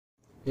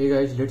Hey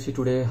guys, let's see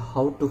today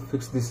how to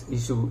fix this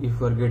issue. If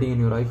you are getting in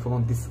your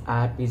iPhone, this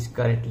app is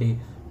currently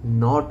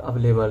not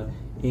available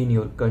in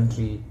your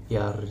country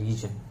or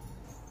region.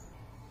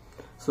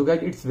 So guys,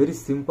 it's very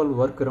simple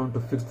workaround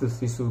to fix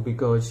this issue,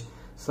 because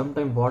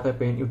sometimes what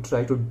happens, you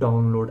try to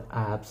download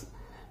apps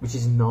which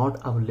is not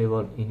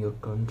available in your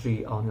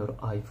country on your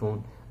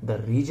iPhone. The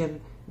reason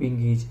being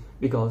is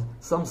because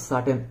some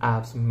certain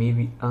apps may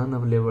be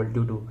unavailable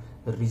due to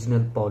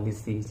regional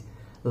policies,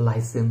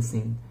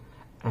 licensing,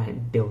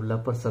 and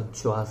developer some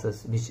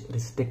choices which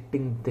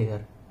restricting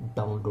their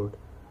download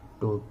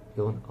to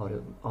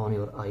on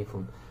your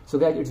iPhone. So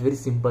guys, it's very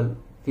simple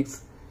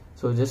fix.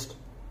 So just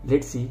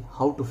let's see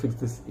how to fix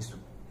this issue.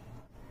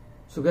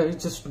 So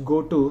guys, just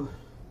go to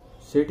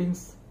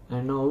settings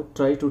and now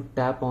try to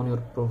tap on your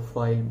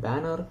profile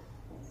banner.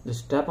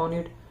 Just tap on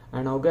it,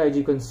 and now guys,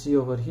 you can see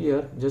over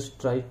here, just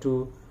try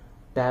to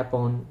tap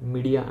on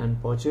media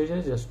and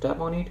purchases. Just tap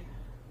on it,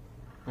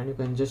 and you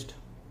can just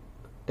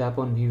tap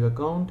on view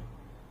account,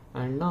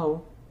 and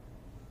now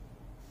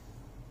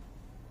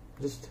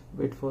just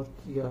wait for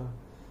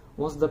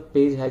once the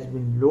page has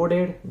been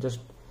loaded, just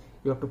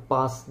you have to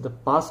pass the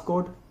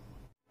passcode.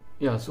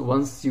 So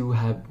once you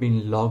have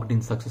been logged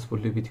in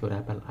successfully with your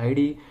Apple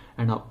ID,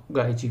 and now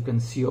guys, you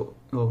can see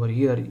over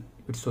here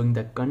it's showing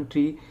the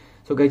country.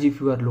 So guys, if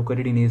you are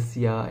located in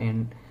Asia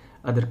and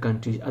other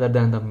countries other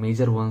than the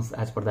major ones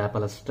as per the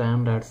Apple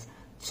standards,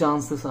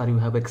 chances are you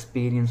have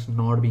experienced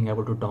not being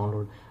able to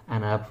download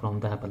an app from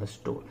the Apple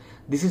Store.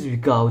 This is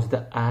because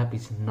the app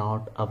is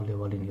not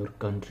available in your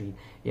country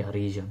or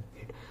region.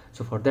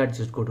 So for that,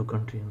 just go to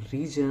country and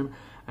region,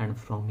 and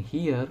from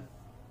here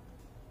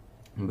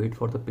wait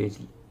for the page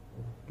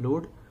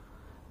load.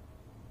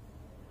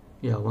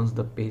 Once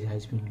the page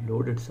has been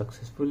loaded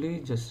successfully,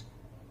 just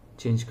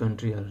change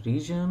country or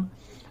region,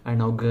 and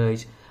now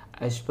guys,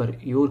 as per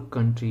your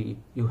country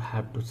you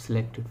have to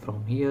select it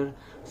from here.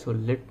 So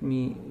let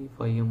me, if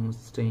I am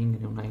staying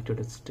in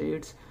United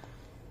States,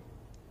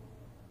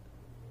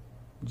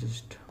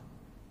 just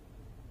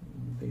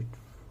wait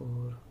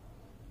for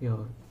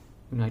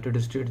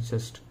United States,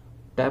 just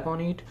tap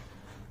on it,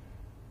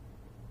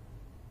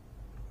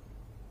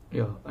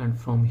 and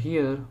from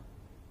here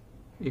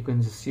you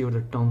can just see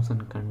the terms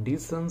and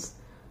conditions.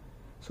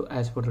 So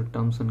as per the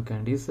terms and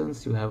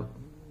conditions, you have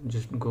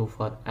just go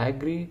for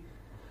agree,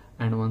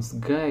 and once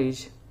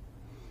guys,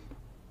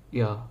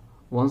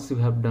 once you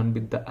have done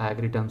with the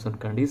agree terms and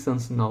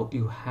conditions, now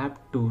you have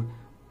to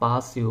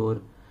pass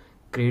your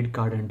credit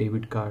card and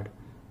debit card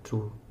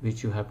through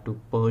which you have to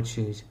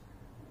purchase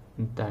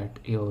that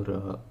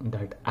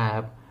that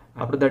app.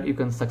 After that, you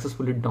can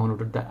successfully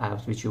download the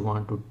apps which you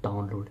want to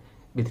download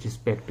with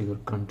respect to your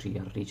country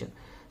or region.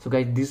 So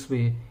guys, this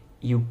way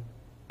you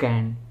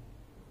can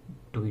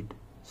do it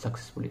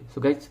successfully. So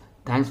guys,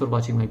 thanks for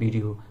watching my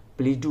video.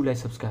 Please do like,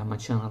 subscribe my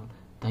channel.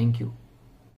 Thank you.